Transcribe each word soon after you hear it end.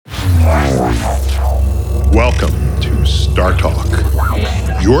Welcome to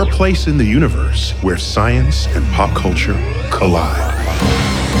StarTalk, your place in the universe where science and pop culture collide.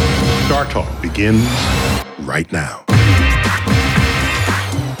 StarTalk begins right now.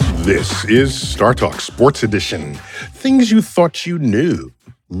 This is StarTalk Sports Edition. Things you thought you knew.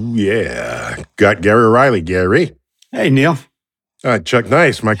 Ooh, yeah. Got Gary O'Reilly. Gary. Hey, Neil. Chuck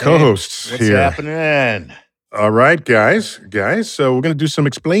Nice, my co-hosts what's here. What's happening? All right, guys. So we're going to do some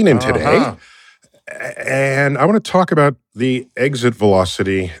explaining today. And I want to talk about the exit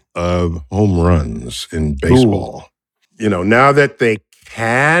velocity of home runs in baseball. Ooh. You know, now that they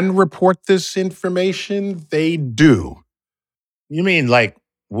can report this information, they do. You mean like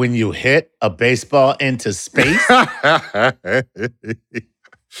when you hit a baseball into space?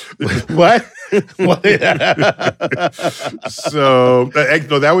 What? So,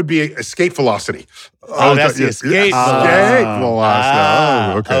 no, that would be escape velocity. Oh, that's the escape velocity.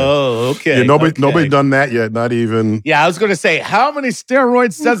 Oh, okay. Oh, okay. Yeah, nobody done that yet, not even. Yeah, I was going to say, how many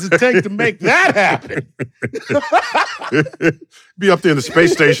steroids does it take to make that happen? Be up there in the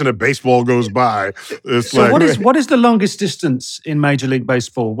space station and baseball goes by. It's so what is the longest distance in Major League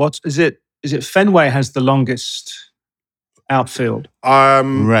Baseball? What is it? Is it Fenway has the longest outfield?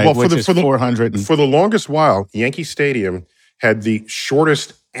 Right, well, which is 400. For the longest while, Yankee Stadium had the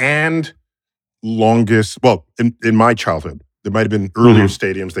shortest and longest, well, in my childhood. There might have been earlier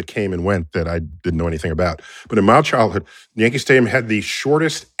stadiums that came and went that I didn't know anything about. But in my childhood, Yankee Stadium had the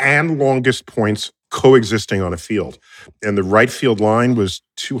shortest and longest points coexisting on a field. And the right field line was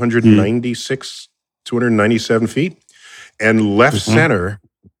 297 feet. And left center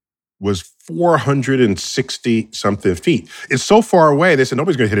was 460-something feet. It's so far away, they said,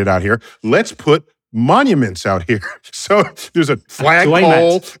 nobody's going to hit it out here. Let's put monuments out here. So there's a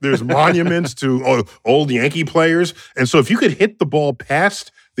flagpole, there's monuments to old Yankee players. And so if you could hit the ball past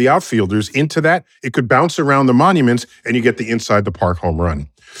the outfielders into that, it could bounce around the monuments and you get the inside the park home run.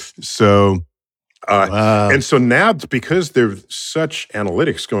 So, and so now, because there's such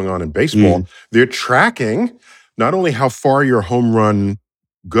analytics going on in baseball, they're tracking not only how far your home run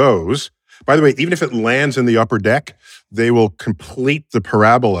goes. By the way, even if it lands in the upper deck, they will complete the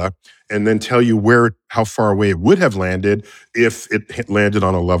parabola and then tell you how far away it would have landed if it landed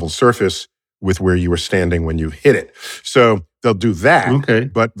on a level surface with where you were standing when you hit it. So they'll do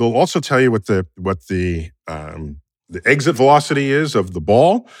that, but they'll also tell you what the exit velocity is of the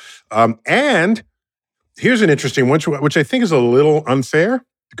ball. And here's an interesting one, which I think is a little unfair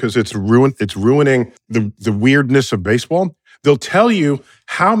because it's ruining the weirdness of baseball. They'll tell you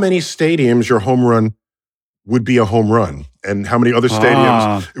how many stadiums your home run would be a home run and how many other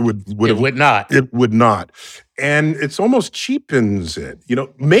stadiums it would not. It would not. And it's almost cheapens it. You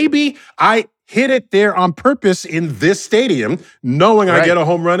know, maybe I hit it there on purpose in this stadium, knowing I get a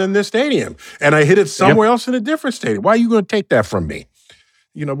home run in this stadium. And I hit it somewhere else in a different stadium. Why are you going to take that from me?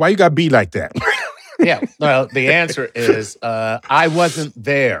 You know, why you got to be like that? Yeah, well, the answer is I wasn't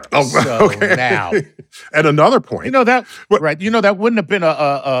there. Now. At another point, you know that that wouldn't have been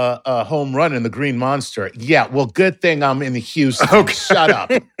a home run in the Green Monster. Yeah, well, good thing I'm in Houston. Okay. Shut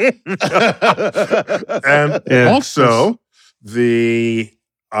up. And also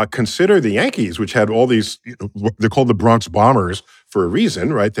consider the Yankees, which had all these. They're called the Bronx Bombers for a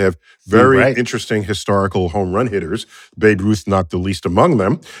reason, right? They have very interesting historical home run hitters. Babe Ruth, not the least among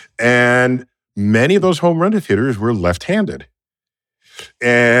them, and many of those home run hitters were left-handed.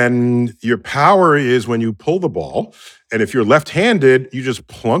 And your power is when you pull the ball, and if you're left-handed, you just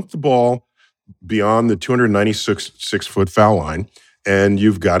plunk the ball beyond the 296-foot foul line, and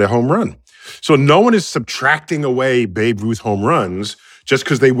you've got a home run. So no one is subtracting away Babe Ruth home runs just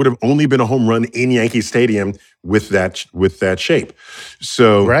because they would have only been a home run in Yankee Stadium with that shape.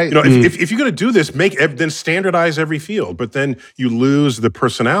 So, you know, if you're going to do this, then standardize every field, but then you lose the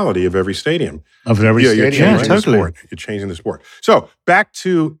personality of every stadium. You're changing the sport. You're changing the sport. So back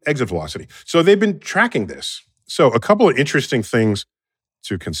to exit velocity. So they've been tracking this. So a couple of interesting things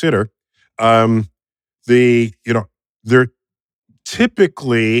to consider. They're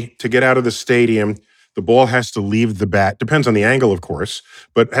typically, to get out of the stadium, the ball has to leave the bat, depends on the angle, of course,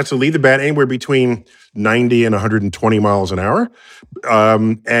 but has to leave the bat anywhere between 90 and 120 miles an hour.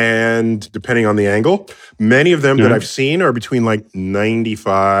 And depending on the angle, many of them that I've seen are between like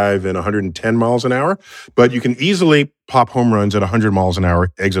 95 and 110 miles an hour, but you can easily pop home runs at 100 miles an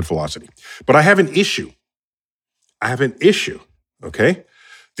hour exit velocity. But I have an issue. Okay?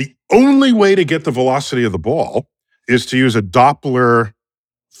 The only way to get the velocity of the ball is to use a Doppler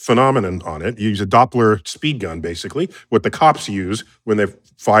phenomenon on it. You use a Doppler speed gun, basically, what the cops use when they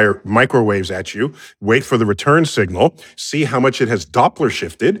fire microwaves at you, wait for the return signal, see how much it has Doppler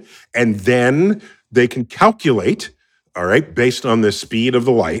shifted, and then they can calculate, all right, based on the speed of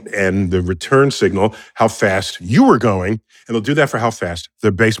the light and the return signal, how fast you were going, and they'll do that for how fast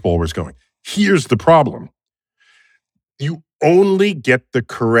the baseball was going. Here's the problem. You only get the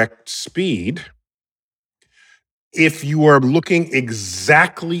correct speed if you are looking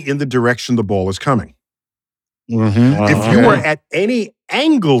exactly in the direction the ball is coming. Mm-hmm. If you are at any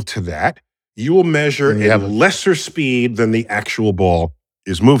angle to that, you will measure a lesser speed than the actual ball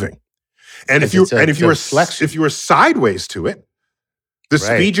is moving. And if you are sideways to it, the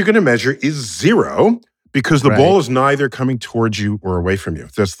speed you're going to measure is 0 because the ball is neither coming towards you or away from you.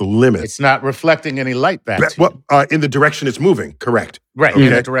 That's the limit. It's not reflecting any light back to you. In the direction it's moving, correct. Right, okay.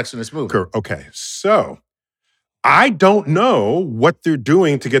 In the direction it's moving. Okay, so I don't know what they're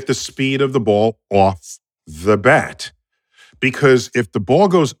doing to get the speed of the ball off the bat. Because if the ball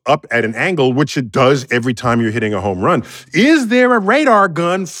goes up at an angle, which it does every time you're hitting a home run, is there a radar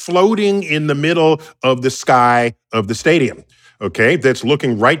gun floating in the middle of the sky of the stadium? Okay, that's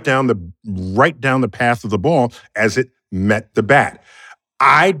looking right down the path of the ball as it met the bat.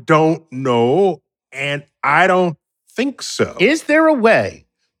 I don't know, and I don't think so. Is there a way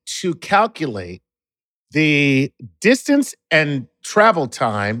to calculate the distance and travel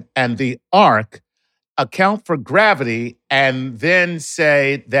time and the arc, account for gravity, and then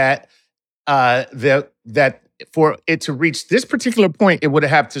say that that for it to reach this particular point, it would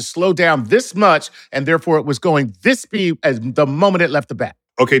have to slow down this much, and therefore it was going this speed as the moment it left the bat?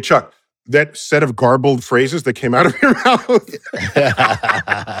 Okay, Chuck, that set of garbled phrases that came out of your mouth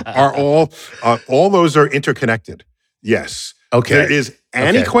are all those are interconnected. Yes. Okay. There is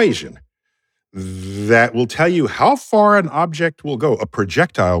an equation that will tell you how far an object will go, a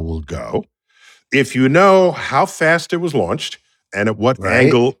projectile will go, if you know how fast it was launched and at what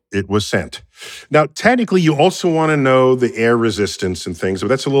angle it was sent. Now, technically, you also want to know the air resistance and things, but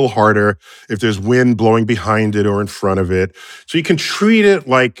that's a little harder if there's wind blowing behind it or in front of it. So you can treat it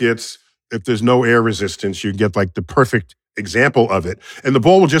like if there's no air resistance, you get like the perfect example of it. And the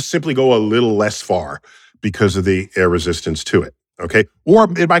ball will just simply go a little less far because of the air resistance to it, okay? Or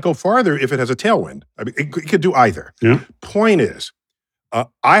it might go farther if it has a tailwind. I mean, it could do either. Yeah. Point is,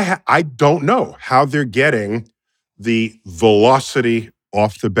 I don't know how they're getting the velocity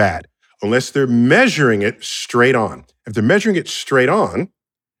off the bat unless they're measuring it straight on. If they're measuring it straight on,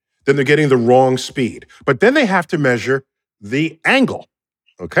 then they're getting the wrong speed. But then they have to measure the angle,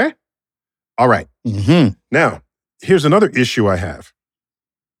 okay? All right. Mm-hmm. Now, here's another issue I have.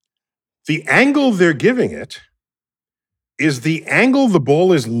 The angle they're giving it is the angle the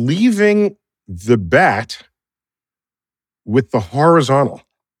ball is leaving the bat with the horizontal.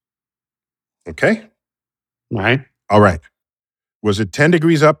 Okay? Right. All right. Was it 10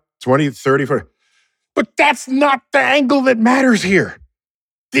 degrees up, 20, 30, 40? But that's not the angle that matters here.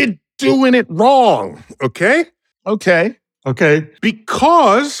 They're doing it wrong. Okay? Okay.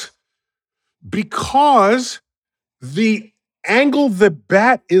 Because the angle the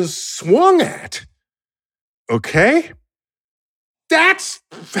bat is swung at, okay? That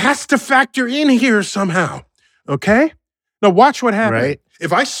has to factor in here somehow. Okay? Now watch what happens. Right.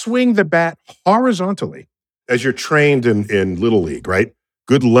 If I swing the bat horizontally, as you're trained in Little League, right?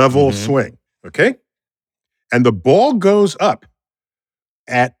 Good level swing, okay? And the ball goes up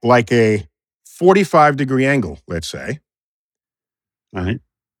at like a 45-degree angle, let's say. Right.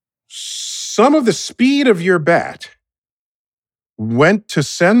 Some of the speed of your bat went to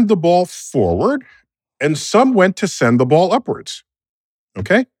send the ball forward, and some went to send the ball upwards,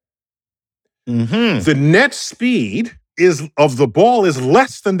 okay? Mm-hmm. The net speed of the ball is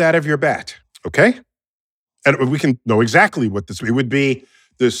less than that of your bat, okay? And we can know exactly what this would be.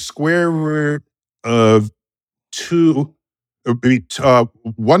 The square root of 2, it would be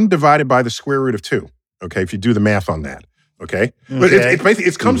 1 divided by the square root of 2, okay, if you do the math on that, okay? But it basically,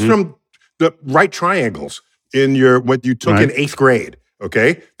 it comes from the right triangles in what you took in 8th grade,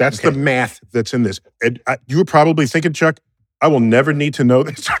 okay? That's the math that's in this. And you were probably thinking, Chuck, I will never need to know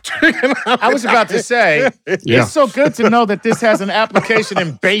this. I was about to say, it's so good to know that this has an application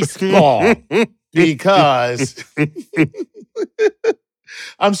in baseball because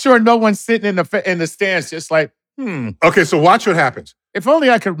I'm sure no one's sitting in the stands just like, Okay, so watch what happens. If only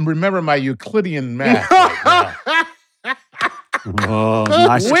I could remember my Euclidean math right now. Oh,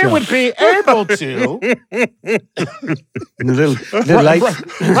 nice We job. would be able to little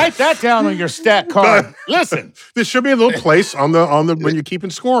write that down on your stat card. Listen, there should be a little place on the when you're keeping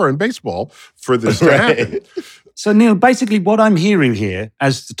score in baseball for this to happen. So Neil, basically what I'm hearing here,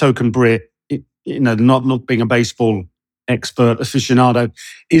 as the token Brit, not being a baseball expert aficionado,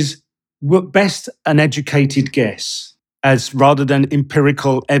 is at best an educated guess as rather than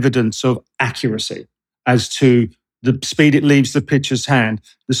empirical evidence of accuracy as to the speed it leaves the pitcher's hand,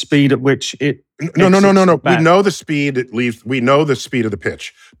 the speed at which it No. Back. We know the speed it leaves. We know the speed of the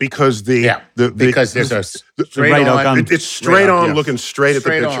pitch because because there's a straight radar on. gun. it's straight on, looking straight at the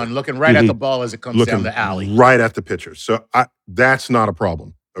pitcher, on, looking right at the ball as it comes down the alley. right at the pitcher. So that's not a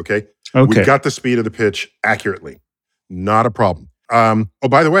problem. Okay, we've got the speed of the pitch accurately, not a problem.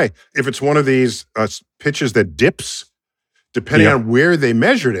 By the way, if it's one of these pitches that dips, depending on where they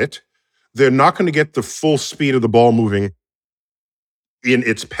measured it, they're not going to get the full speed of the ball moving in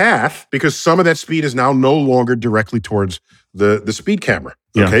its path because some of that speed is now no longer directly towards the speed camera.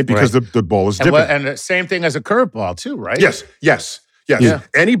 Okay, because the ball is dipping. And the same thing as a curveball too, right? Yes. Yeah.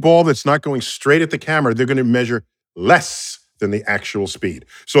 Any ball that's not going straight at the camera, they're going to measure less than the actual speed.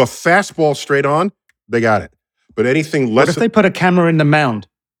 So a fastball straight on, they got it. But anything less... What if they put a camera in the mound?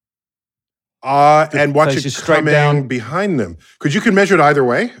 And watch it coming down behind them. Because you can measure it either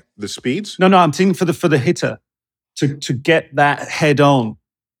way, the speeds. No, I'm thinking for the hitter to get that head on.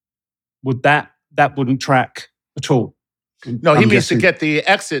 Would that wouldn't track at all? No, he means to get the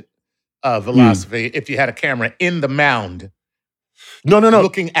exit velocity if you had a camera in the mound. No.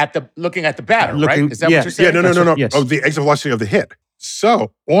 Looking at the batter, right? Is that what you're saying? No. Yes. Oh, the exit velocity of the hit.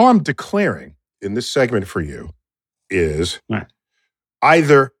 So all I'm declaring in this segment for you is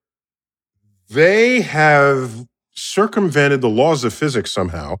either they have circumvented the laws of physics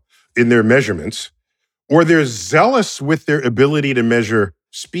somehow in their measurements, or they're zealous with their ability to measure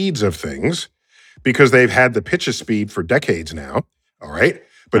speeds of things because they've had the pitch speed for decades now, all right?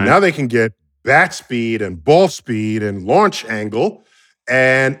 But now they can get bat speed and ball speed and launch angle,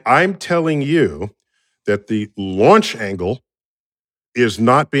 and I'm telling you that the launch angle is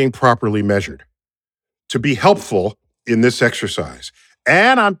not being properly measured to be helpful in this exercise.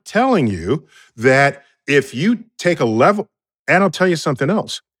 And I'm telling you that if you take a level, and I'll tell you something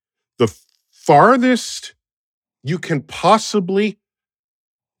else, the farthest you can possibly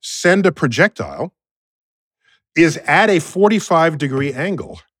send a projectile is at a 45-degree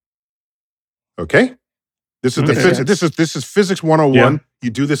angle. Okay? This is the physics. This is physics 101. Yeah. You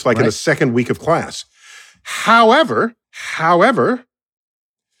do this in the second week of class. However,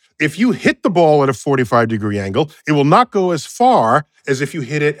 if you hit the ball at a 45-degree angle, it will not go as far as if you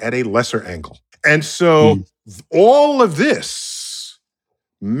hit it at a lesser angle. And so all of this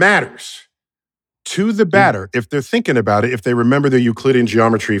matters to the batter if they're thinking about it, if they remember their Euclidean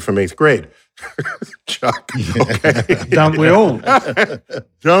geometry from 8th grade. Chuck, okay. Don't we all?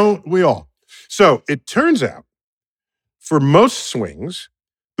 Don't we all? So it turns out, for most swings,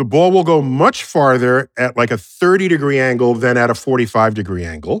 the ball will go much farther at a 30-degree angle than at a 45-degree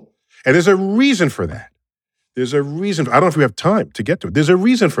angle. And there's a reason for that. There's a reason. I don't know if we have time to get to it. There's a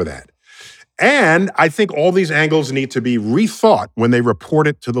reason for that. And I think all these angles need to be rethought when they report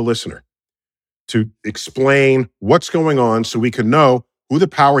it to the listener to explain what's going on so we can know who the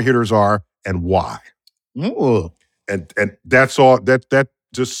power hitters are and why. Ooh. And that's all. That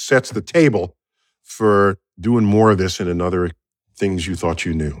just sets the table for doing more of this and another things you thought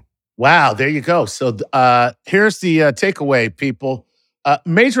you knew. Wow, there you go. So here's the takeaway, people.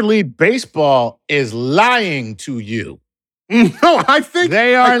 Major League Baseball is lying to you. No, I think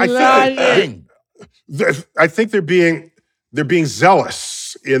they are lying. I think they're being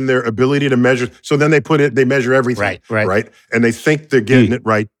zealous in their ability to measure. So then they measure everything, right? And they think they're getting it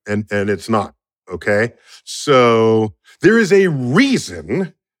right, and it's not. Okay, so there is a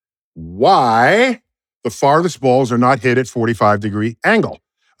reason why the farthest balls are not hit at 45-degree angle.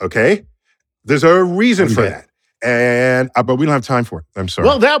 Okay, there's a reason for that. And but we don't have time for it. I'm sorry.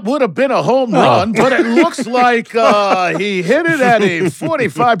 Well, that would have been a home run, but it looks like he hit it at a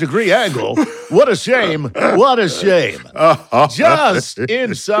 45-degree angle. What a shame. What a shame. Just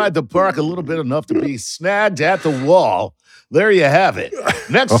inside the park, a little bit enough to be snagged at the wall. There you have it.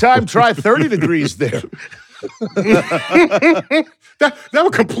 Next time, try 30 degrees there. that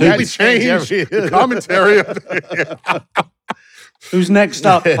would completely change the commentary. Who's next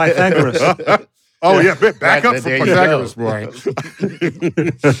up? Pythagoras. Oh, yeah, back up for Pythagoras, boy.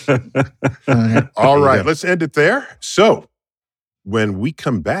 All right, let's end it there. So, when we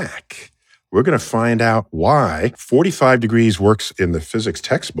come back, we're going to find out why 45 degrees works in the physics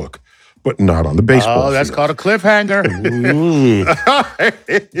textbook, but not on the baseball field. That's called a cliffhanger.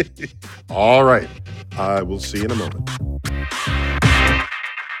 All right, we'll see you in a moment.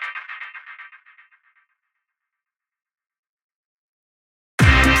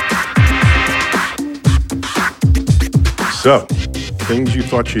 So, things you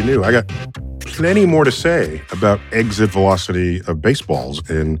thought you knew. I got plenty more to say about exit velocity of baseballs,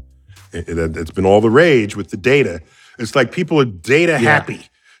 and it's been all the rage with the data. It's like people are data happy.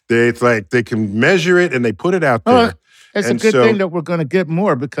 It's like they can measure it and they put it out there. It's a good thing that we're going to get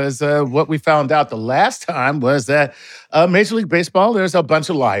more because what we found out the last time was that Major League Baseball, there's a bunch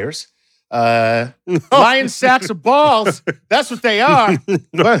of liars. Lying sacks of balls. That's what they are.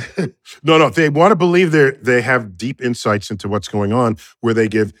 No, if they want to believe they have deep insights into what's going on, where they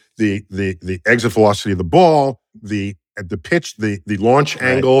give the exit velocity of the ball, the pitch, the launch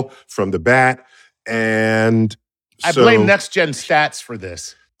angle from the bat, and I blame Next Gen Stats for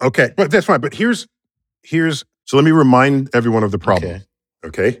this. Okay, but that's fine. But here's so let me remind everyone of the problem.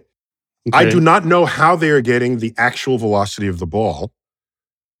 Okay. I do not know how they are getting the actual velocity of the ball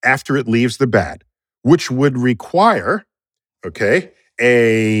after it leaves the bat, which would require, one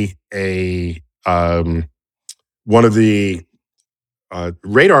of the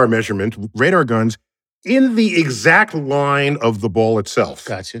radar guns in the exact line of the ball itself.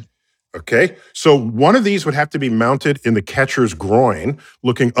 Gotcha. Okay, so one of these would have to be mounted in the catcher's groin,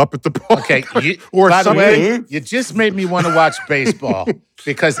 looking up at the ball. Okay, or by something. the way, you just made me want to watch baseball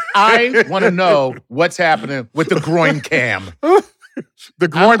because I want to know what's happening with the groin cam. The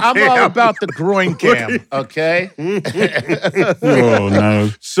groin cam. I'm all about the groin cam, okay? Oh,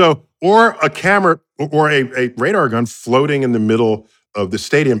 no. So, or a camera or a radar gun floating in the middle of the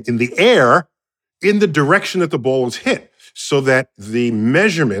stadium in the air in the direction that the ball is hit, so that the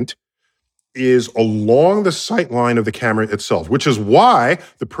measurement is along the sight line of the camera itself, which is why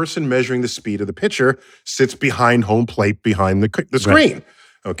the person measuring the speed of the pitcher sits behind home plate, behind the screen. Right.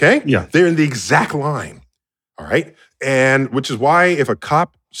 Okay? Yeah. They're in the exact line. All right? And which is why if a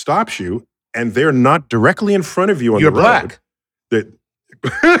cop stops you and they're not directly in front of you on You're the road, black.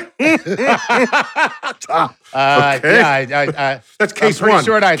 That's case I'm one.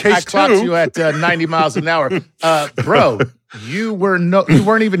 Sure I case clocked two. you at 90 miles an hour. Bro, you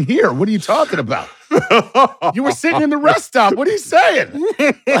weren't even here. What are you talking about? You were sitting in the rest stop. What are you saying?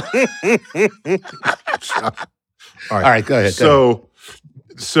 All right, go ahead. So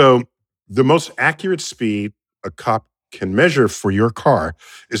the most accurate speed a cop can measure for your car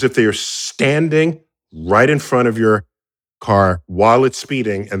is if they are standing right in front of your car while it's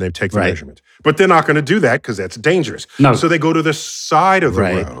speeding and they take the measurement. But they're not going to do that because that's dangerous. No. So they go to the side of the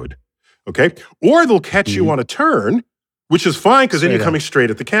road, okay? Or they'll catch you on a turn, which is fine because then you're coming straight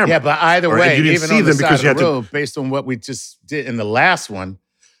at the camera. Yeah, but either way, you didn't even see on the them side because of the road, based on what we just did in the last one,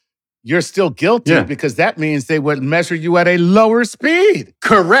 you're still guilty because that means they would measure you at a lower speed.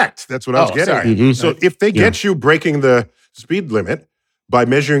 Correct. That's what I was getting sorry. at. Mm-hmm. So if they get you breaking the speed limit by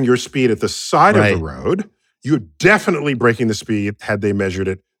measuring your speed at the side of the road, you're definitely breaking the speed had they measured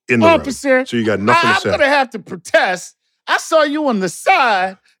it in the Officer, road. So you got nothing to say. I'm going to have to protest. I saw you on the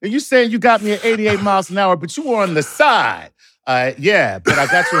side, and you saying you got me at 88 miles an hour, but you were on the side. Yeah, but I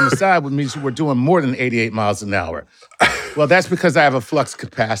got you on the side, which means you were doing more than 88 miles an hour. Well, that's because I have a flux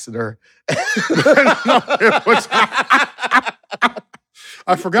capacitor.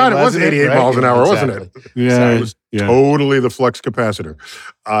 I forgot it was 88 miles an hour, wasn't it? Yeah. So it was totally the flux capacitor.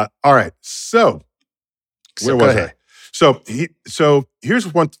 All right. So where was I? So here's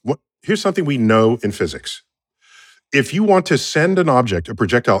something we know in physics. If you want to send an object, a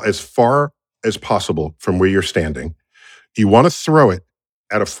projectile, as far as possible from where you're standing, you want to throw it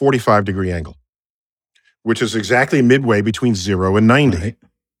at a 45-degree angle, which is exactly midway between 0 and 90. Right.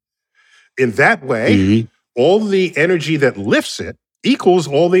 In that way, all the energy that lifts it equals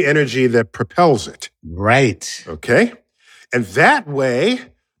all the energy that propels it. Right. Okay? And that way,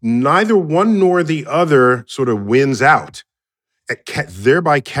 neither one nor the other sort of wins out,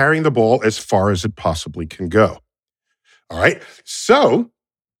 thereby carrying the ball as far as it possibly can go. All right? So,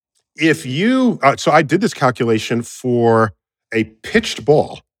 if you, so I did this calculation for a pitched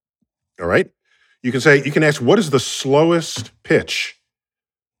ball, all right? You can ask, what is the slowest pitch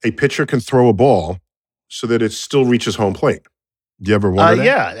a pitcher can throw a ball so that it still reaches home plate? Do you ever wonder that?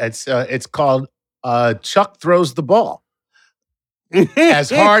 Yeah, it's called Chuck throws the ball as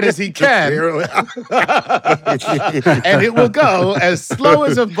hard as he can. And it will go as slow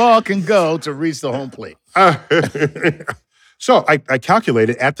as a ball can go to reach the home plate. So I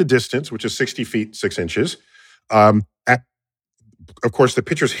calculated at the distance, which is 60 feet, 6 inches. Of course, the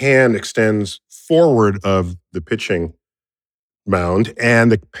pitcher's hand extends forward of the pitching mound,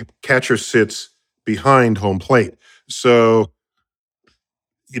 and the catcher sits behind home plate. So,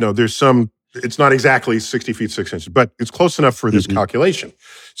 it's not exactly 60 feet, 6 inches, but it's close enough for this calculation.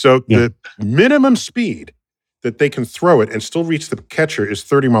 So the minimum speed that they can throw it and still reach the catcher is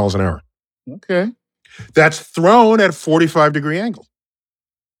 30 miles an hour. Okay. That's thrown at a 45-degree angle.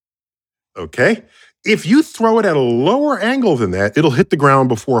 Okay? If you throw it at a lower angle than that, it'll hit the ground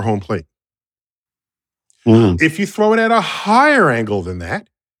before home plate. If you throw it at a higher angle than that,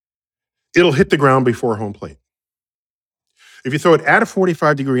 it'll hit the ground before home plate. If you throw it at a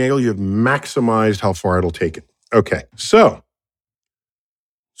 45-degree angle, you have maximized how far it'll take it. Okay, so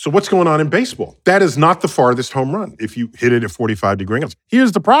what's going on in baseball? That is not the farthest home run if you hit it at 45-degree angles.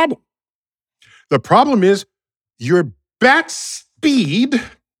 Here's the problem. The problem is your bat speed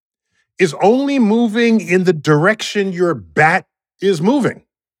is only moving in the direction your bat is moving.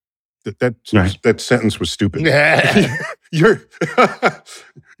 That sentence was stupid. Your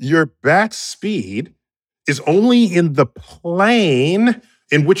bat speed is only in the plane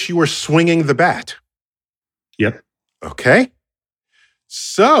in which you are swinging the bat. Yep. Okay?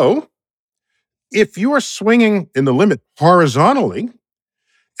 So, if you are swinging in the limit horizontally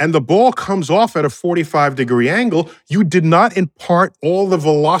and the ball comes off at a 45-degree angle, you did not impart all the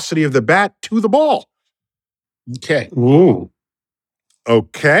velocity of the bat to the ball. Okay. Ooh.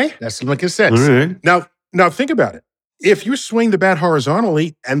 Okay. That's making sense. Right. Now think about it. If you swing the bat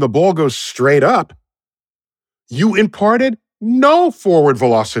horizontally and the ball goes straight up, you imparted no forward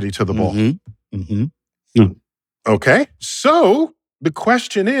velocity to the ball. Okay? So the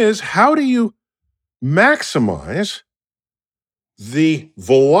question is, how do you maximize the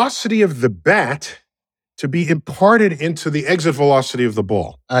velocity of the bat to be imparted into the exit velocity of the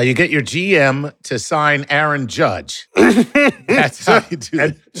ball? You get your GM to sign Aaron Judge. That's how you do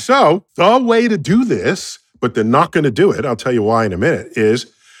it. So the way to do this, but they're not going to do it, I'll tell you why in a minute,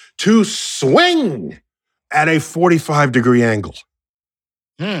 is to swing at a 45-degree angle.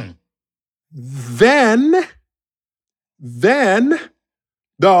 Then the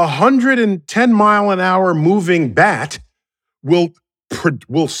 110-mile-an-hour moving bat will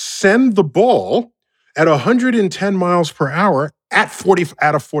send the ball at 110 miles per hour at a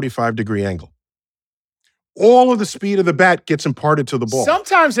 45-degree angle. All of the speed of the bat gets imparted to the ball.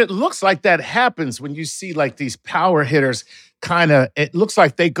 Sometimes it looks like that happens when you see like these power hitters it looks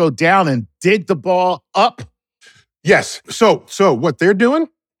like they go down and dig the ball up. Yes. So what they're doing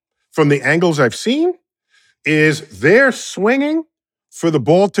from the angles I've seen is they're swinging for the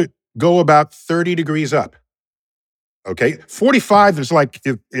ball to go about 30 degrees up. Okay? 45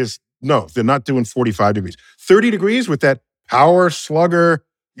 no, they're not doing 45 degrees. 30 degrees with that power slugger,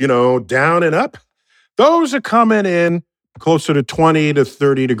 down and up, those are coming in closer to 20 to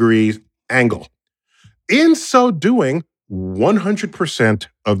 30 degrees angle. In so doing, 100%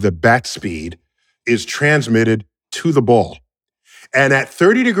 of the bat speed is transmitted to the ball. And at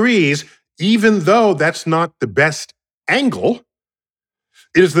 30 degrees, even though that's not the best angle,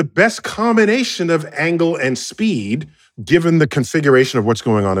 it is the best combination of angle and speed given the configuration of what's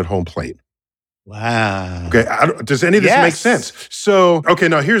going on at home plate. Wow. Okay, does any of this make sense? So, okay,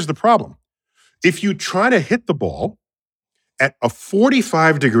 now here's the problem. If you try to hit the ball at a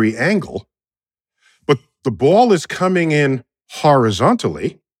 45-degree angle, but the ball is coming in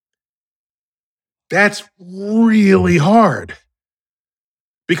horizontally, that's really hard.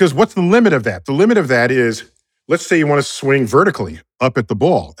 Because what's the limit of that? The limit of that is, let's say you want to swing vertically up at the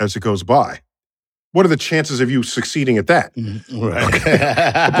ball as it goes by. What are the chances of you succeeding at that? Right. Okay.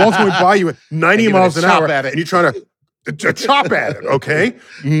 The ball's going by you at 90 miles an hour, and you're trying to chop at it, okay?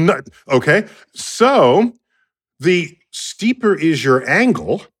 Okay. So the steeper is your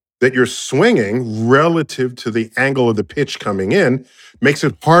angle that you're swinging relative to the angle of the pitch coming in, makes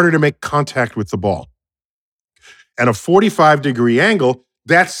it harder to make contact with the ball. At a 45-degree angle,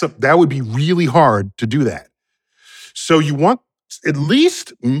 that would be really hard to do that. So you want at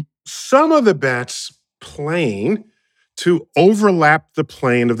least some of the bat's plane to overlap the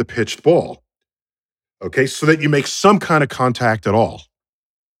plane of the pitched ball, okay, so that you make some kind of contact at all.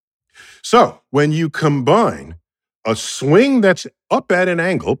 So when you combine a swing that's up at an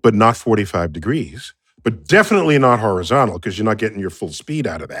angle, but not 45 degrees, but definitely not horizontal because you're not getting your full speed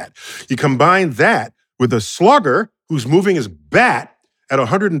out of that. You combine that with a slugger who's moving his bat at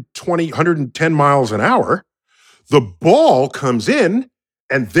 120, 110 miles an hour, the ball comes in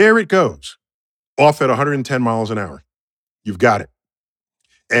and there it goes, off at 110 miles an hour. You've got it.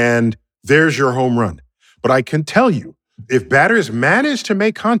 And there's your home run. But I can tell you, if batters managed to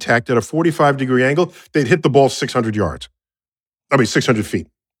make contact at a 45-degree angle, they'd hit the ball 600 feet.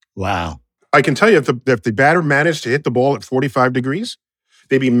 Wow. I can tell you, if the batter managed to hit the ball at 45 degrees,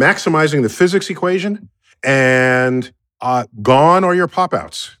 they'd be maximizing the physics equation, and gone are your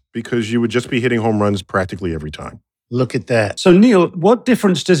pop-outs, because you would just be hitting home runs practically every time. Look at that. So, Neil, what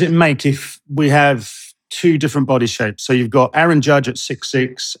difference does it make if we have two different body shapes? So you've got Aaron Judge at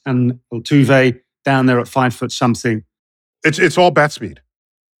 6'6" and Altuve down there at 5 foot something. It's all bat speed.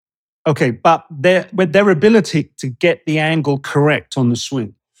 Okay, but their ability to get the angle correct on the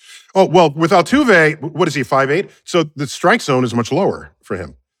swing. Oh, well, with Altuve, what is he, 5'8"? So the strike zone is much lower for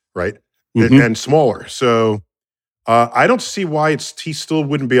him, right? And smaller. So I don't see why he still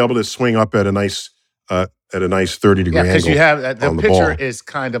wouldn't be able to swing up at a nice 30-degree angle. Yeah, because you have the pitcher ball. is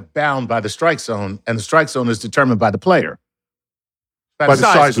kind of bound by the strike zone, and the strike zone is determined by the player. By the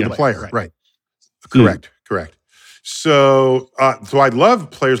size of the player, right. Correct. So I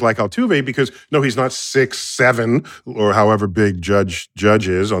love players like Altuve because, no, he's not 6'7" or however big Judge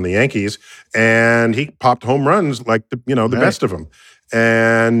is on the Yankees, and he popped home runs like the best of them.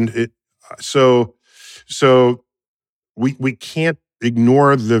 And so we can't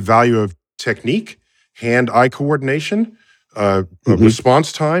ignore the value of technique, hand-eye coordination,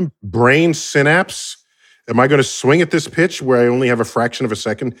 response time, brain synapse. Am I going to swing at this pitch where I only have a fraction of a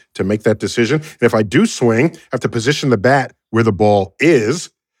second to make that decision? And if I do swing, I have to position the bat where the ball is,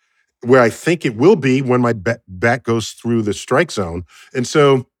 where I think it will be when my bat goes through the strike zone. And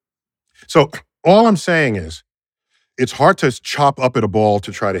so all I'm saying is it's hard to chop up at a ball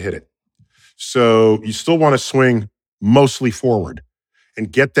to try to hit it. So you still want to swing mostly forward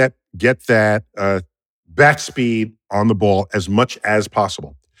and get that bat speed on the ball as much as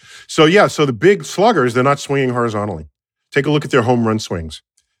possible. So the big sluggers, they're not swinging horizontally. Take a look at their home run swings.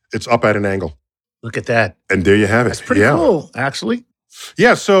 It's up at an angle. Look at that. And there you have it. That's pretty cool, actually.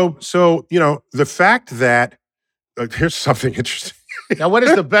 Yeah, so the fact that here's something interesting. Now, what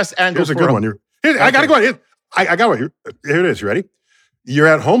is the best angle? Here's a good one. I got to go ahead. I got one. Here it is. You ready? You're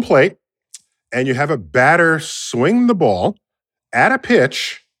at home plate, and you have a batter swing the ball at a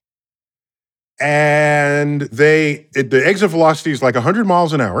pitch, and the exit velocity is like 100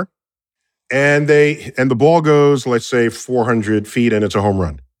 miles an hour, and the ball goes, let's say, 400 feet, and it's a home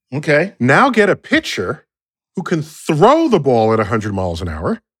run. Okay. Now get a pitcher who can throw the ball at 100 miles an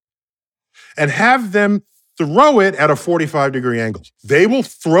hour and have them throw it at a 45-degree angle. They will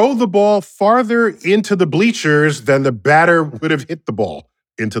throw the ball farther into the bleachers than the batter would have hit the ball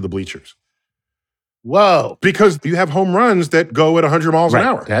into the bleachers. Whoa. Because you have home runs that go at 100 miles an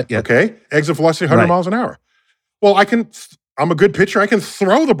hour. Okay? Exit velocity, 100 miles an hour. Well, I'm a good pitcher. I can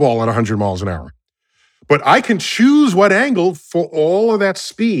throw the ball at 100 miles an hour. But I can choose what angle for all of that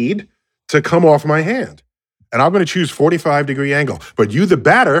speed to come off my hand. And I'm going to choose 45-degree angle. But you, the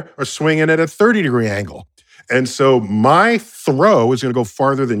batter, are swinging at a 30-degree angle. And so my throw is going to go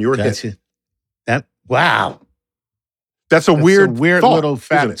farther than your hit. Wow. That's a weird thought, little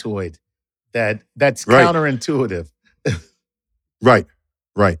factoid. That's counterintuitive. Right.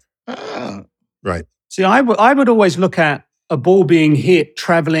 See, I would always look at a ball being hit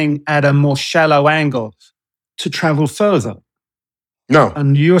traveling at a more shallow angle to travel further. No.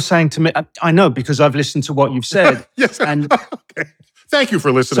 And you're saying to me, I know because I've listened to what you've said. Yes. And okay. Thank you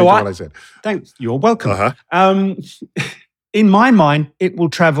for listening to what I said. Thanks. You're welcome. In my mind, it will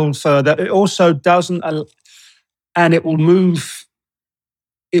travel further. It also doesn't, and it will move.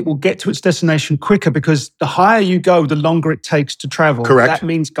 It will get to its destination quicker because the higher you go, the longer it takes to travel. Correct. That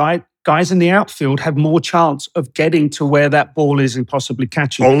means guys in the outfield have more chance of getting to where that ball is and possibly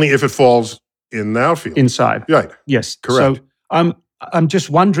catching Only if it falls in the outfield. Inside. Right. Yes. Correct. So I'm just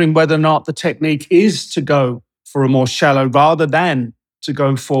wondering whether or not the technique is to go for a more shallow rather than to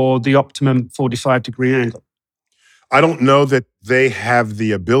go for the optimum 45-degree angle. I don't know that they have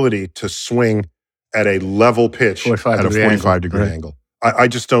the ability to swing at a level pitch at a 45-degree angle. I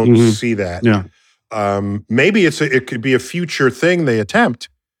just don't see that. Yeah. Maybe it could be a future thing they attempt,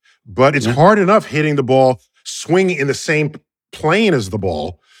 but it's hard enough hitting the ball, swinging in the same plane as the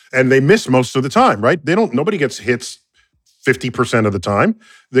ball, and they miss most of the time, right? Nobody gets hits 50% of the time.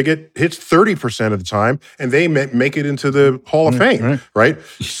 They get hits 30% of the time, and they make it into the Hall of Fame, right?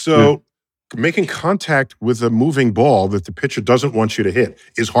 So making contact with a moving ball that the pitcher doesn't want you to hit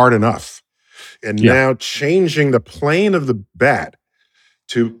is hard enough. And now changing the plane of the bat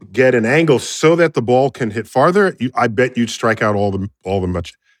to get an angle so that the ball can hit farther, I bet you'd strike out all the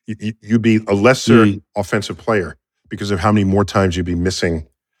much. You'd be a lesser offensive player because of how many more times you'd be missing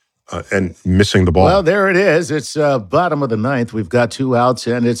the ball. Well, there it is. It's bottom of the ninth. We've got 2 outs,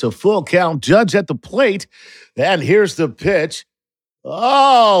 and it's a full count. Judge at the plate, and here's the pitch.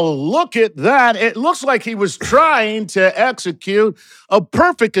 Oh, look at that. It looks like he was trying to execute a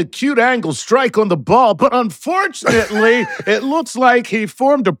perfect acute angle strike on the ball, but unfortunately, it looks like he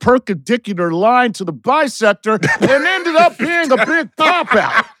formed a perpendicular line to the bisector and ended up being a big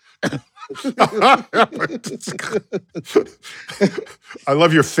pop-out. I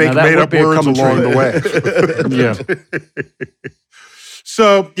love your fake made-up words along the way.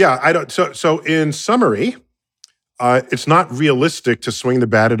 So, So in summary, it's not realistic to swing the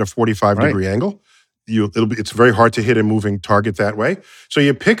bat at a 45-degree angle. it's very hard to hit a moving target that way. So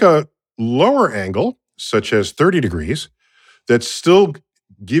you pick a lower angle, such as 30 degrees, that still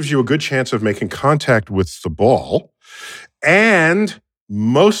gives you a good chance of making contact with the ball, and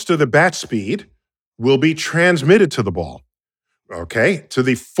most of the bat speed will be transmitted to the ball, okay, to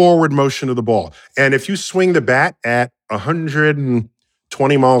the forward motion of the ball. And if you swing the bat at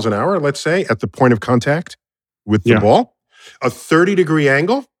 120 miles an hour, let's say, at the point of contact with the ball, a 30-degree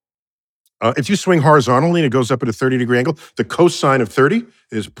angle, if you swing horizontally and it goes up at a 30-degree angle, the cosine of 30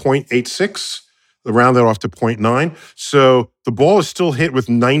 is 0.86. Round that off to 0.9. So the ball is still hit with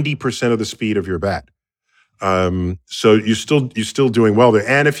 90% of the speed of your bat. So you're still doing well there.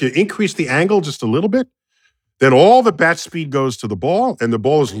 And if you increase the angle just a little bit, then all the bat speed goes to the ball, and the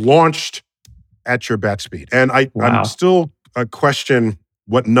ball is launched at your bat speed. And I'm still question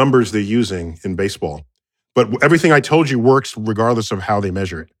what numbers they're using in baseball. But everything I told you works regardless of how they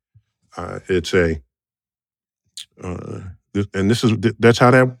measure it. That's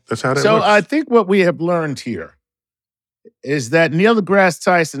how that works. So I think what we have learned here is that Neil deGrasse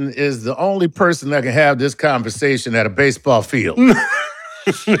Tyson is the only person that can have this conversation at a baseball field.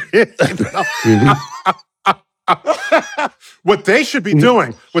 What they should be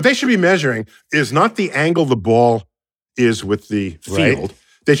doing, what they should be measuring is not the angle the ball is with the field. Right.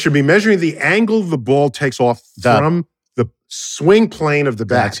 They should be measuring the angle the ball takes off from the swing plane of the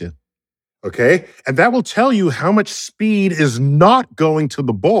bat. Gotcha. Okay? And that will tell you how much speed is not going to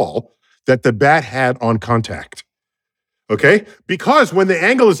the ball that the bat had on contact. Okay? Because when the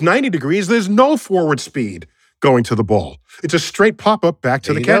angle is 90 degrees, there's no forward speed going to the ball. It's a straight pop-up back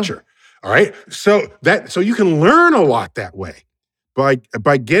to the catcher. All right? So you can learn a lot that way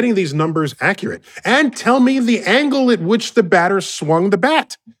by getting these numbers accurate. And tell me the angle at which the batter swung the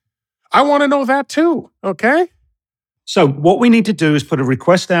bat. I want to know that too. Okay? So what we need to do is put a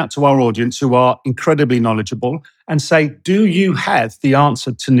request out to our audience who are incredibly knowledgeable and say, do you have the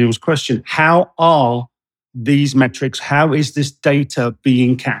answer to Neil's question? How are these metrics? How is this data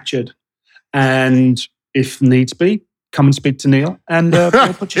being captured? And if needs be, come and speak to Neil and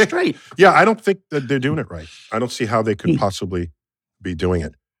we'll put you straight. Yeah, I don't think that they're doing it right. I don't see how they could possibly be doing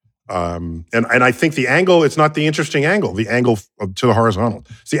it. And I think the angle, it's not the interesting angle, the angle to the horizontal.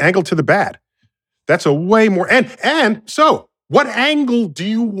 It's the angle to the bat. That's a way more, and so what angle do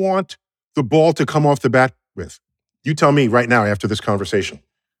you want the ball to come off the bat with? You tell me right now after this conversation.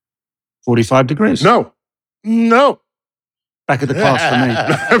 45 degrees. No. Back of the class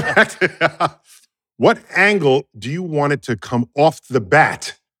for me. What angle do you want it to come off the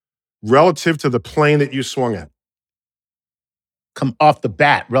bat relative to the plane that you swung at? Come off the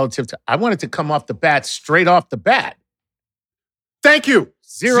bat relative to, I want it to come off the bat straight off the bat. Thank you.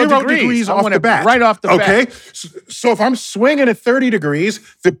 Zero degrees off the bat. Right off the bat. Okay. So if I'm swinging at 30 degrees,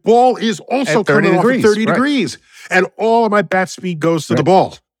 the ball is also coming off at 30 degrees. And all of my bat speed goes to the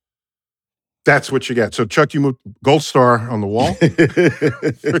ball. That's what you get. So Chuck, you moved gold star on the wall.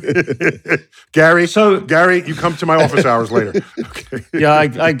 Gary, you come to my office hours later. Okay. Yeah,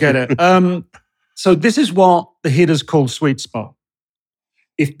 I get it. So this is what the hitters call sweet spot.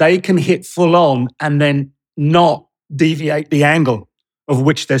 If they can hit full on and then not deviate the angle of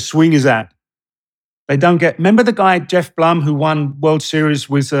which their swing is at, they don't get... Remember the guy, Jeff Blum, who won World Series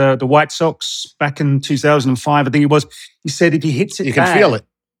with the White Sox back in 2005, I think it was? He said if he hits it you can feel it.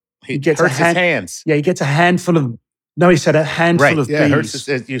 He gets hurts his hands. Yeah, he gets a handful of... No, he said a handful of bees. Hurts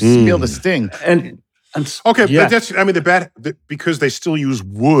his, you feel the sting. But that's... I mean, the bat... Because they still use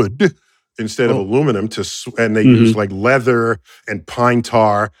wood instead of aluminum and they use like leather and pine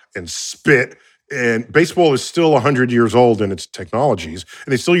tar and spit. And baseball is still 100 years old in its technologies,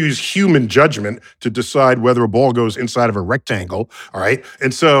 and they still use human judgment to decide whether a ball goes inside of a rectangle, all right?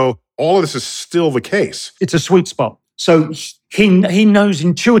 And so all of this is still the case. It's a sweet spot. So he knows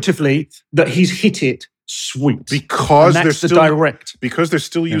intuitively that he's hit it sweet. Because they're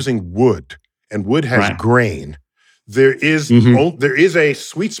still using wood, and wood has grain. There is a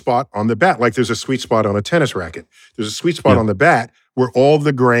sweet spot on the bat, like there's a sweet spot on a tennis racket. There's a sweet spot on the bat where all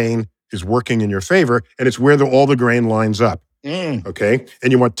the grain is working in your favor, and it's where all the grain lines up, okay?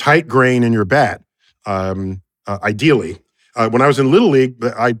 And you want tight grain in your bat, ideally. When I was in Little League,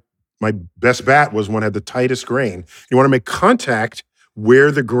 my best bat was one that had the tightest grain. You want to make contact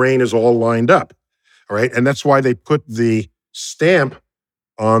where the grain is all lined up, all right? And that's why they put the stamp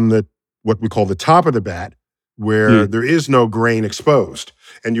on what we call the top of the bat, where there is no grain exposed.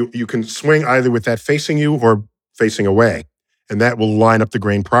 And you can swing either with that facing you or facing away. And that will line up the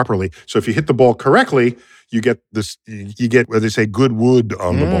grain properly. So if you hit the ball correctly, you get what they say, good wood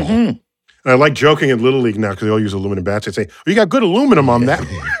on the ball. And I like joking in Little League now because they all use aluminum bats. They say, "Oh, you got good aluminum on that."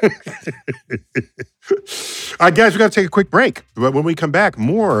 All right, guys, we got to take a quick break. But when we come back,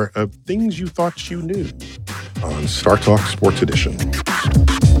 more of things you thought you knew on StarTalk Sports Edition.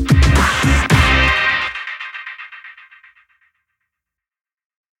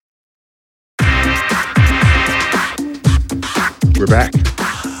 We're back.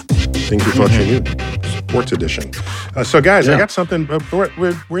 Things you thought you knew. Sports Edition. So, guys, I got something.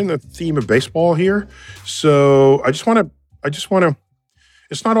 We're in the theme of baseball here. So, I just want to.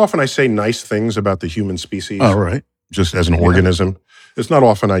 It's not often I say nice things about the human species. All right. Just as an organism. It's not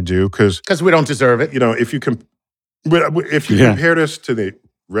often I do because we don't deserve it. You know, if you compared us to the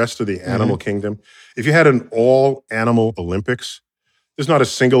rest of the animal kingdom, if you had an all animal Olympics, there's not a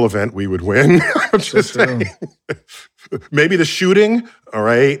single event we would win. I'm just saying. Maybe the shooting, all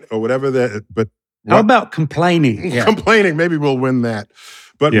right, or whatever that. But how about complaining? Complaining, maybe we'll win that.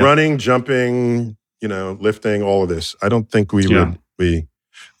 But running, jumping, lifting, all of this, I don't think we would.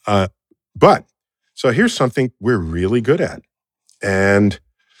 But so here's something we're really good at, and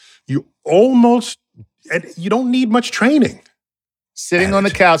you don't need much training. Sitting on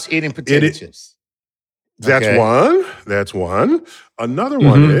the couch eating potato chips. That's one. That's one. Another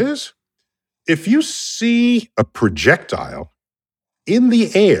one is if you see a projectile in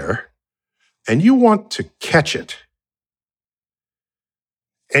the air and you want to catch it,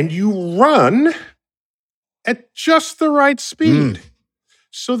 and you run at just the right speed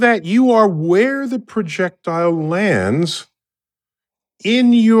so that you are where the projectile lands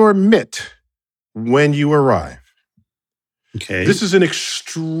in your mitt when you arrive. Okay. This is an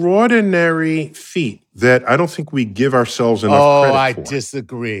extraordinary feat that I don't think we give ourselves enough credit for. I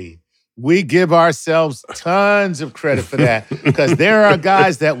disagree. We give ourselves tons of credit for that because there are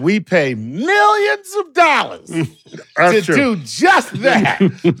guys that we pay millions of dollars to do just that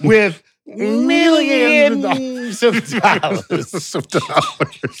with millions of dollars.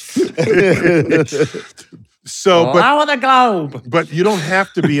 So, all the globe. But you don't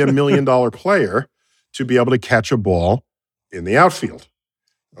have to be $1 million player to be able to catch a ball in the outfield.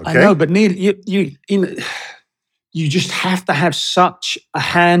 Okay? I know, but Neil, you just have to have such a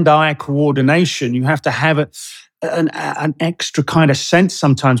hand-eye coordination. You have to have an extra kind of sense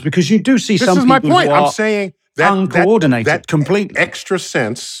sometimes because you do see some people my point. who are I'm saying that uncoordinated that completely. Extra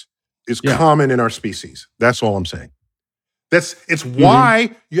sense is common in our species. That's all I'm saying. It's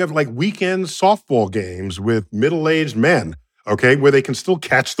why you have like weekend softball games with middle-aged men, okay, where they can still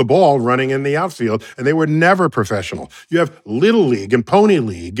catch the ball running in the outfield, and they were never professional. You have Little League and Pony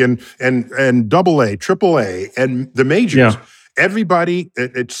League and AA, AAA, and the majors. Yeah. Everybody,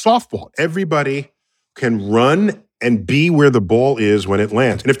 it's softball. Everybody can run and be where the ball is when it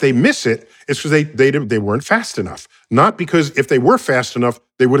lands. And if they miss it, it's because they weren't fast enough. Not because if they were fast enough,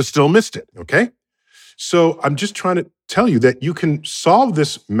 they would have still missed it, okay? So I'm just trying to tell you that you can solve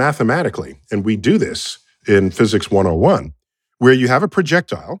this mathematically, and we do this in Physics 101, where you have a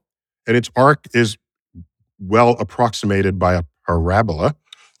projectile, and its arc is well approximated by a parabola,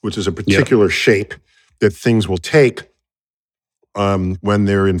 which is a particular shape that things will take when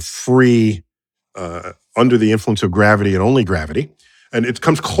they're in free, under the influence of gravity and only gravity. And it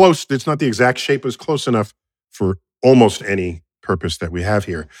comes close. It's not the exact shape, but it's close enough for almost any purpose that we have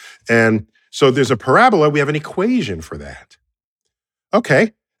here. And so there's a parabola. We have an equation for that.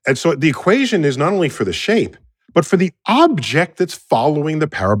 Okay. And so the equation is not only for the shape, but for the object that's following the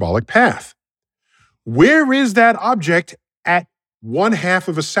parabolic path. Where is that object at 1/2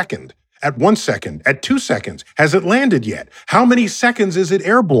 of a second, at 1 second, at 2 seconds? Has it landed yet? How many seconds is it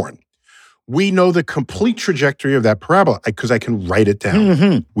airborne? We know the complete trajectory of that parabola because I can write it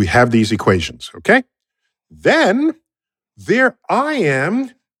down. We have these equations, okay? Then there I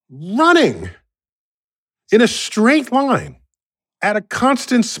am running in a straight line at a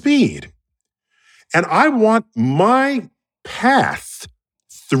constant speed. And I want my path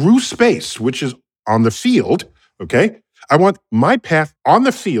through space, which is on the field, okay? I want my path on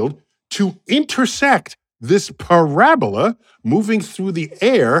the field to intersect this parabola moving through the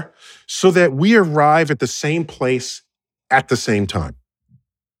air so that we arrive at the same place at the same time.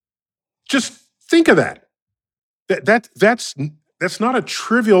 Just think of that. That's not a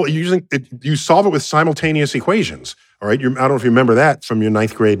trivial, you solve it with simultaneous equations, all right? I don't know if you remember that from your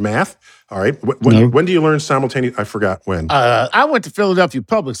 9th grade math, all right? When do you learn simultaneous? I forgot when. I went to Philadelphia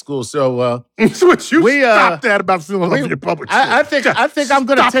Public School, so... Stop that about Philadelphia Public School. I think I'm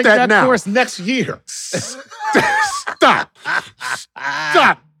going to take that course next year. Stop.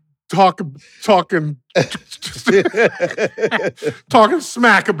 talking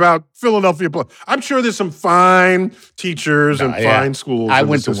smack about Philadelphia. I'm sure there's some fine teachers and fine schools. I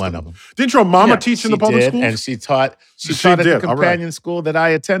went to one of them. Didn't your mama teach in the public schools? And she taught at the companion school that I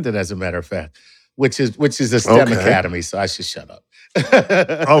attended, as a matter of fact, which is a STEM academy. So I should shut up.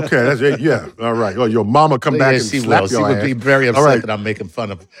 Okay, that's it. Yeah, all right. Well, your mama come back and slap your ass. She would be very upset that I'm making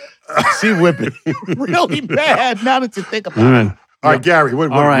fun of her. She would be really mad now that you think about it. All right, Gary, what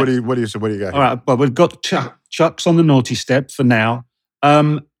do you got here? All right, but we've got Chuck's on the naughty step for now.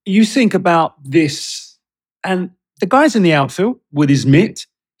 You think about this, and the guy's in the outfield with his mitt.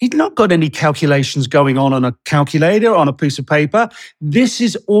 He's not got any calculations going on a calculator, on a piece of paper. This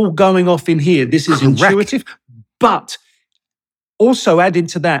is all going off in here. This is intuitive. But also adding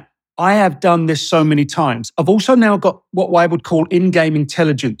to that, I have done this so many times. I've also now got what I would call in-game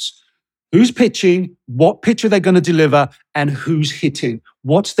intelligence. Who's pitching? What pitch are they going to deliver? And who's hitting?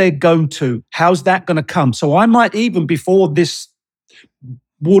 What's their go-to? How's that going to come? So I might even, before this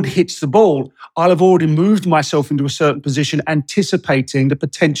wood hits the ball, I'll have already moved myself into a certain position, anticipating the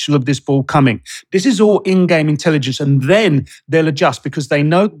potential of this ball coming. This is all in-game intelligence. And then they'll adjust because they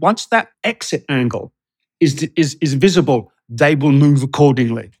know once that exit angle is visible, they will move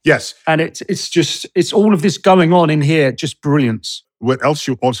accordingly. Yes. And it's all of this going on in here, just brilliance. What else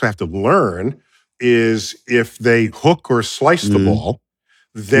you also have to learn is if they hook or slice the ball,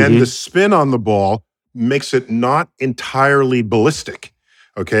 then the spin on the ball makes it not entirely ballistic,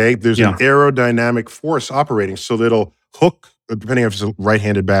 okay? There's an aerodynamic force operating, so that it'll hook, depending if it's a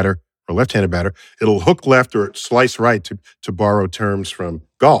right-handed batter or left-handed batter, it'll hook left or slice right, to borrow terms from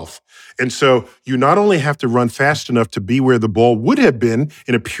golf. And so you not only have to run fast enough to be where the ball would have been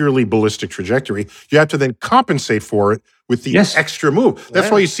in a purely ballistic trajectory, you have to then compensate for it with the extra move. That's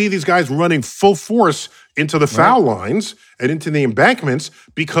why you see these guys running full force into the foul lines and into the embankments,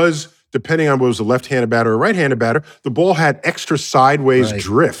 because depending on whether it was a left-handed batter or a right-handed batter, the ball had extra sideways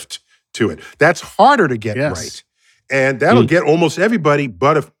drift to it. That's harder to get right. And that'll get almost everybody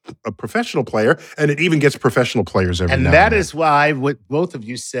but a professional player, and it even gets professional players every now and then. And that is why what both of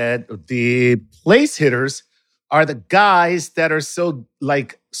you said, the place hitters are the guys that are so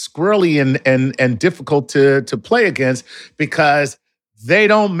like squirrely and difficult to play against, because they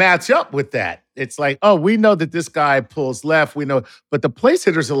don't match up with that. It's like, oh, we know that this guy pulls left, we know, but the place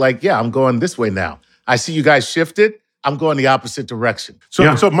hitters are like, yeah, I'm going this way now. I see you guys shifted. I'm going the opposite direction.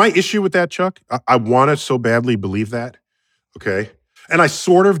 So my issue with that, Chuck, I want to so badly believe that, okay? And I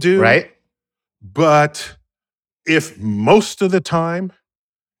sort of do. Right. But if most of the time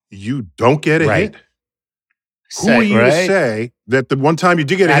you don't get a hit, who are you to say that the one time you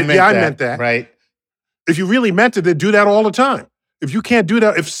did get a hit, I meant that. Right. If you really meant it, then do that all the time. If you can't do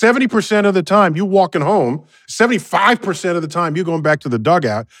that, if 70% of the time you walking home, 75% of the time you going back to the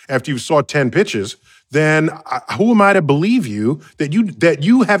dugout after you saw 10 pitches, then who am I to believe you that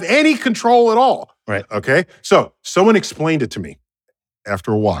you have any control at all? Right. Okay? So someone explained it to me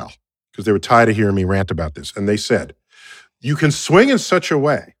after a while, because they were tired of hearing me rant about this. And they said, you can swing in such a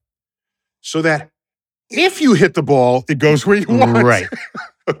way so that if you hit the ball, it goes where you want. Right.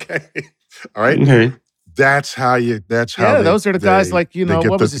 Okay? All right? Okay. Those are the guys like,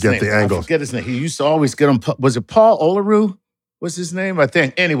 what was his name? The angles. I forget his name. He used to always get them. Was it Paul Olaru? Was his name? I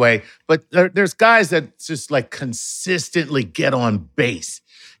think. Anyway, but there's guys that just like consistently get on base.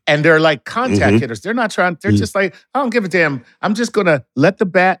 And they're like contact hitters. They're not trying, they're just like, I don't give a damn. I'm just going to let the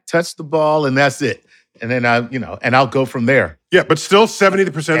bat touch the ball and that's it. And then I'll go from there. Yeah, but still 70%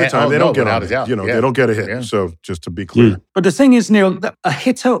 of the time they don't get on it. They don't get a hit. Yeah. So just to be clear. But the thing is, Neil, that a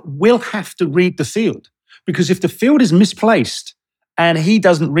hitter will have to read the field, because if the field is misplaced and he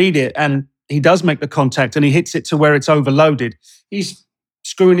doesn't read it and he does make the contact and he hits it to where it's overloaded, he's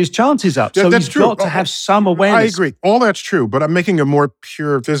screwing his chances up. Yeah, so that's he's true. got to have some awareness. I agree. All that's true, but I'm making a more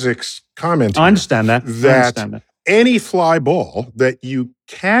pure physics comment. I understand that. Any fly ball that you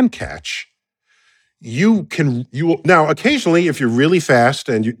can catch, you will now occasionally, if you're really fast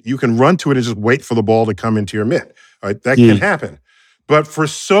and you can run to it and just wait for the ball to come into your mitt. All right, that can happen. But for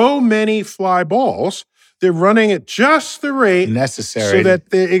so many fly balls, they're running at just the rate necessary, so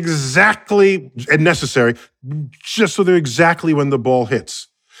that they're exactly when the ball hits.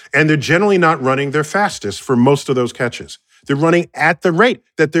 And they're generally not running their fastest for most of those catches. They're running at the rate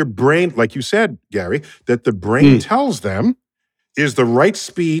that their brain, like you said, Gary, that the brain tells them is the right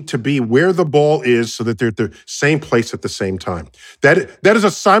speed to be where the ball is, so that they're at the same place at the same time. That is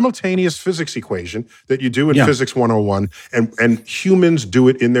a simultaneous physics equation that you do in Physics 101, and humans do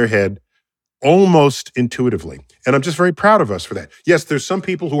it in their head almost intuitively. And I'm just very proud of us for that. Yes, there's some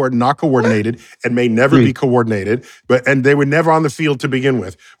people who are not coordinated and may never be coordinated, and they were never on the field to begin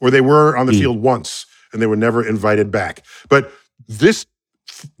with, or they were on the field once and they were never invited back. But this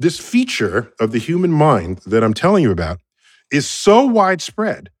feature of the human mind that I'm telling you about is so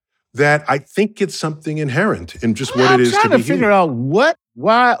widespread that I think it's something inherent in just what it is to be human. I'm trying to figure out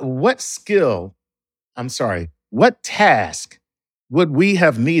what task would we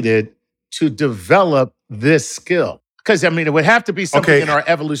have needed to develop this skill? Because, I mean, it would have to be something in our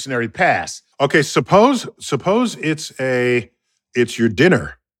evolutionary past. Okay, suppose it's your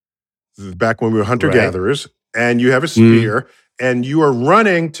dinner back when we were hunter-gatherers, and you have a spear, and you are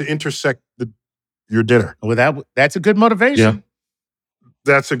running to intersect your dinner. Well, that's a good motivation. Yeah.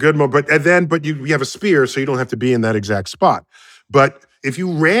 That's a good motivation. But you have a spear, so you don't have to be in that exact spot. But if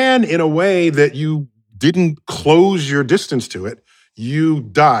you ran in a way that you didn't close your distance to it, you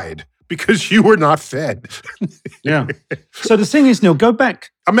died because you were not fed. Yeah. So the thing is, Neil, go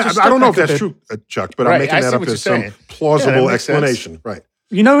back. I mean, I don't know if that's true, Chuck, but I'm making that up as some plausible explanation. Sense. Right.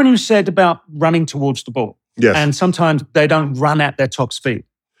 You know when you said about running towards the ball? Yes. And sometimes they don't run at their top speed.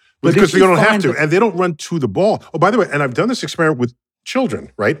 But because they don't have to, and they don't run to the ball. Oh, by the way, and I've done this experiment with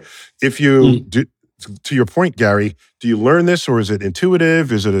children, right? If you do, to your point, Gary, do you learn this, or is it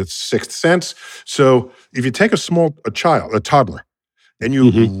intuitive? Is it a sixth sense? So if you take a toddler, and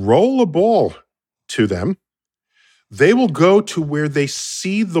you roll a ball to them, they will go to where they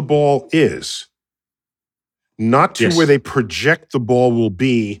see the ball is, not to where they project the ball will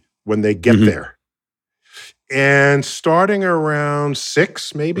be when they get there. And starting around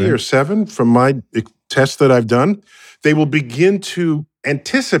 6, maybe, or 7, from my tests that I've done, they will begin to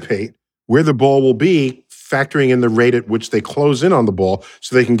anticipate where the ball will be, factoring in the rate at which they close in on the ball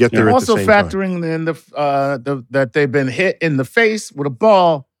so they can get there at the same time. Also factoring in that they've been hit in the face with a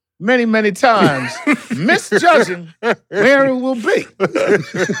ball many, many times, misjudging where it will be.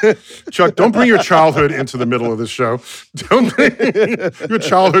 Chuck, don't bring your childhood into the middle of this show. Don't bring your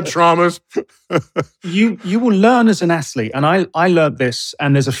childhood traumas. You will learn as an athlete, and I learned this,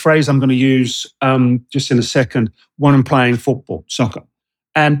 and there's a phrase I'm going to use just in a second when I'm playing soccer,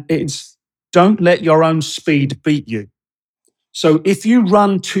 and it's, don't let your own speed beat you. So if you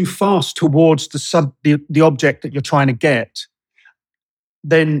run too fast towards the object that you're trying to get,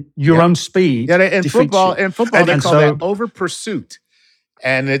 then your own speed in defeats football, you. they call that over pursuit.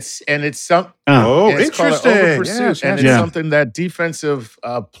 And it's interesting. Yes, and it's something that defensive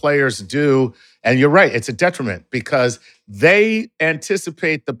players do. And you're right, it's a detriment because they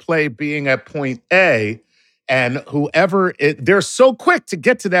anticipate the play being at point A, and they're so quick to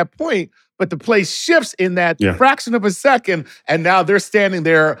get to that point, but the play shifts in that fraction of a second, and now they're standing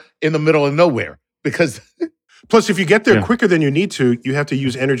there in the middle of nowhere because. Plus, if you get there quicker than you need to, you have to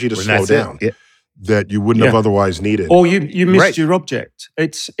use energy to slow down that you wouldn't have otherwise needed. Or you missed your object.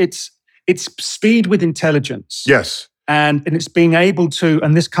 It's speed with intelligence. Yes. And it's being able to,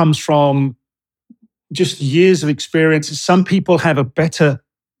 and this comes from just years of experience. Some people have a better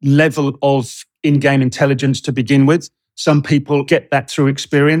level of in-game intelligence to begin with. Some people get that through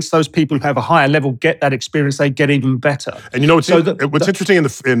experience. Those people who have a higher level get that experience. They get even better. And you know what's interesting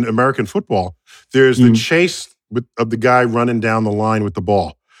in American football? There's the chase of the guy running down the line with the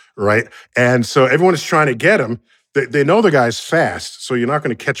ball, right? And so everyone is trying to get him. They know the guy's fast, so you're not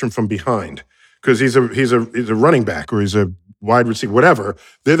going to catch him from behind because he's a running back or he's a wide receiver, whatever.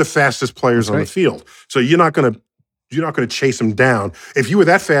 They're the fastest players on the field, so you're not going to chase him down. If you were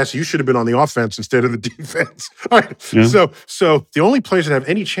that fast, you should have been on the offense instead of the defense. All right. Yeah. So the only players that have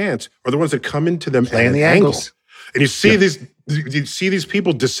any chance are the ones that come into them at an angle. And you see these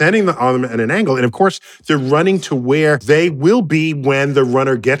people descending on them at an angle, and of course they're running to where they will be when the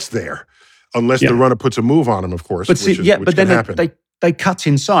runner gets there, unless the runner puts a move on them, of course. But then they cut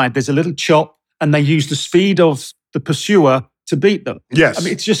inside. There's a little chop, and they use the speed of the pursuer to beat them. Yes, I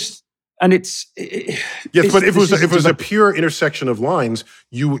mean it's just. And but if it was a pure intersection of lines,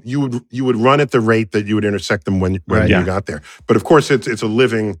 you would run at the rate that you would intersect them when you got there. But of course, it's a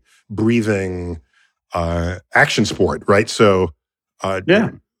living, breathing action sport, right? So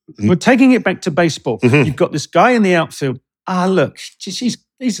we're taking it back to baseball. You've got this guy in the outfield. Look,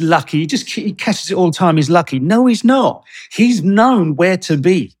 he's lucky. He catches it all the time. He's lucky. No, he's not. He's known where to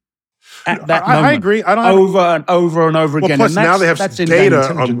be. At that moment, I agree. Over and over again. Plus, now they have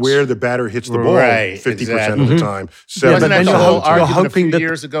data on where the batter hits the ball 50% of the time. So wasn't that the whole argument a few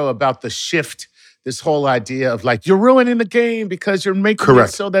years ago about the shift? This whole idea of like, you're ruining the game because you're making it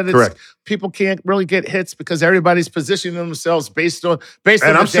so that people can't really get hits because everybody's positioning themselves based on And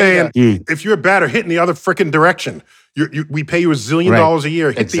I'm the data. saying, if you're a batter, hit in the other freaking direction. We pay you $1 zillion a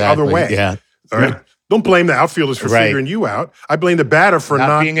year. Hit the other way. Yeah. All right. Don't blame the outfielders for figuring you out. I blame the batter for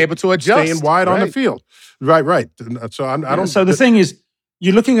not being able to adjust, staying wide on the field. Right. So I don't. So the thing is,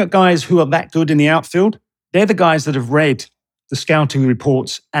 you're looking at guys who are that good in the outfield. They're the guys that have read the scouting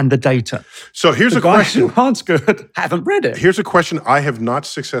reports and the data. So here's a question. The guys who aren't good haven't read it. Here's a question I have not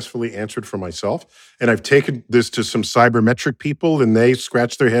successfully answered for myself. And I've taken this to some cybermetric people and they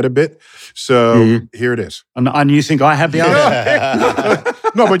scratch their head a bit. So here it is. And you think I have the answer?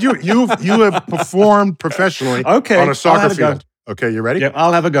 No, but you have performed professionally on a soccer field. Okay, you ready? Yeah,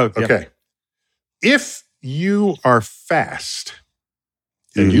 I'll have a go. Okay. If you are fast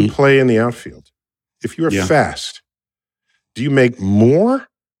and you play in the outfield, if you are fast, do you make more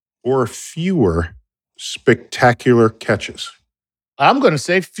or fewer spectacular catches? I'm going to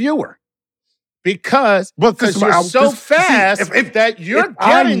say fewer. Because you're so fast that you're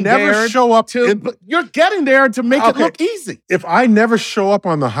getting there to make it look easy. If I never show up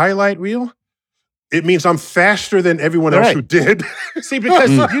on the highlight reel, it means I'm faster than everyone else who did. See,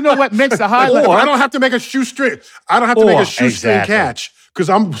 because you know what makes the highlight? I don't have to make a shoestring. I don't have to make a shoestring catch because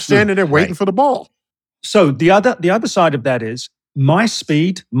I'm standing there waiting for the ball. So the other side of that is my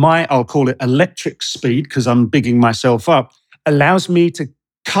speed, I'll call it electric speed because I'm bigging myself up, allows me to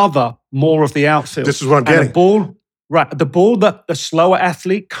cover more of the outfield. This is what I'm getting. The ball that the slower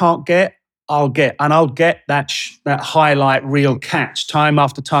athlete can't get, I'll get. And I'll get that highlight reel catch time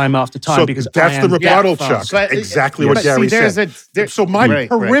after time after time. So because that's the rebuttal, Chuck. Exactly what Gary said. So my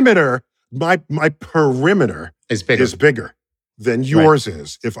perimeter, my perimeter is bigger than yours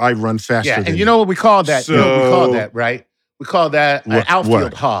is if I run faster than and you know what we call that? We call that, right? We call that an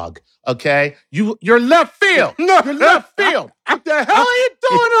outfield hog. Okay? You're left field. You're left field. What the hell are you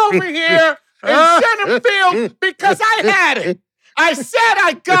doing over here in center field? Because I had it. I said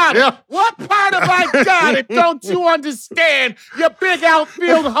I got it. What part of I got it don't you understand, you big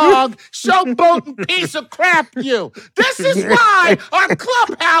outfield hog, showboating piece of crap you. This is why our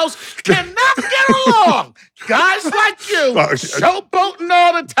clubhouse cannot get along. Guys like you, showboating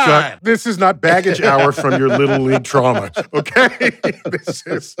all the time. This is not baggage hour from your Little League trauma, okay?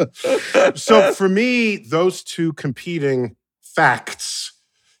 So for me, those two competing facts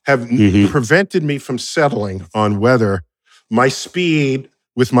have prevented me from settling on whether my speed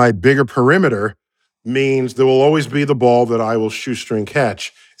with my bigger perimeter means there will always be the ball that I will shoestring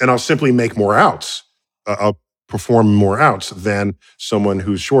catch, and I'll simply make more outs. I'll perform more outs than someone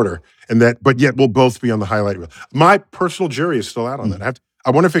who's shorter, but yet we'll both be on the highlight reel. My personal jury is still out on that.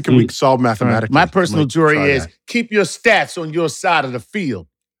 I wonder if it can be solved mathematically. My personal jury is keep your stats on your side of the field.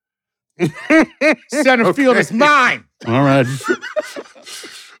 Center field is mine. All right.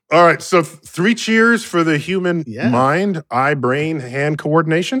 All right, so 3 cheers for the human mind, eye, brain, hand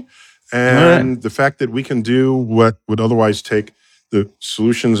coordination, and the fact that we can do what would otherwise take the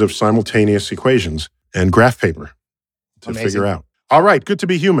solutions of simultaneous equations and graph paper to figure out. All right, good to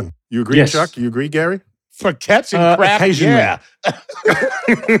be human. You agree, Chuck? You agree, Gary? For catching crap, occasionally.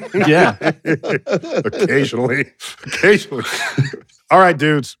 Occasionally. All right,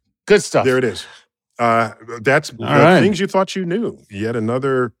 dudes. Good stuff. There it is. That's things you thought you knew. Yet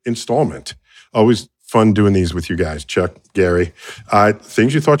another installment. Always fun doing these with you guys, Chuck, Gary.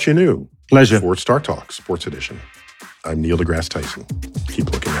 Things you thought you knew. Pleasure. For StarTalk Sports Edition. I'm Neil deGrasse Tyson.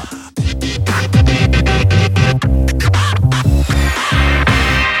 Keep looking up.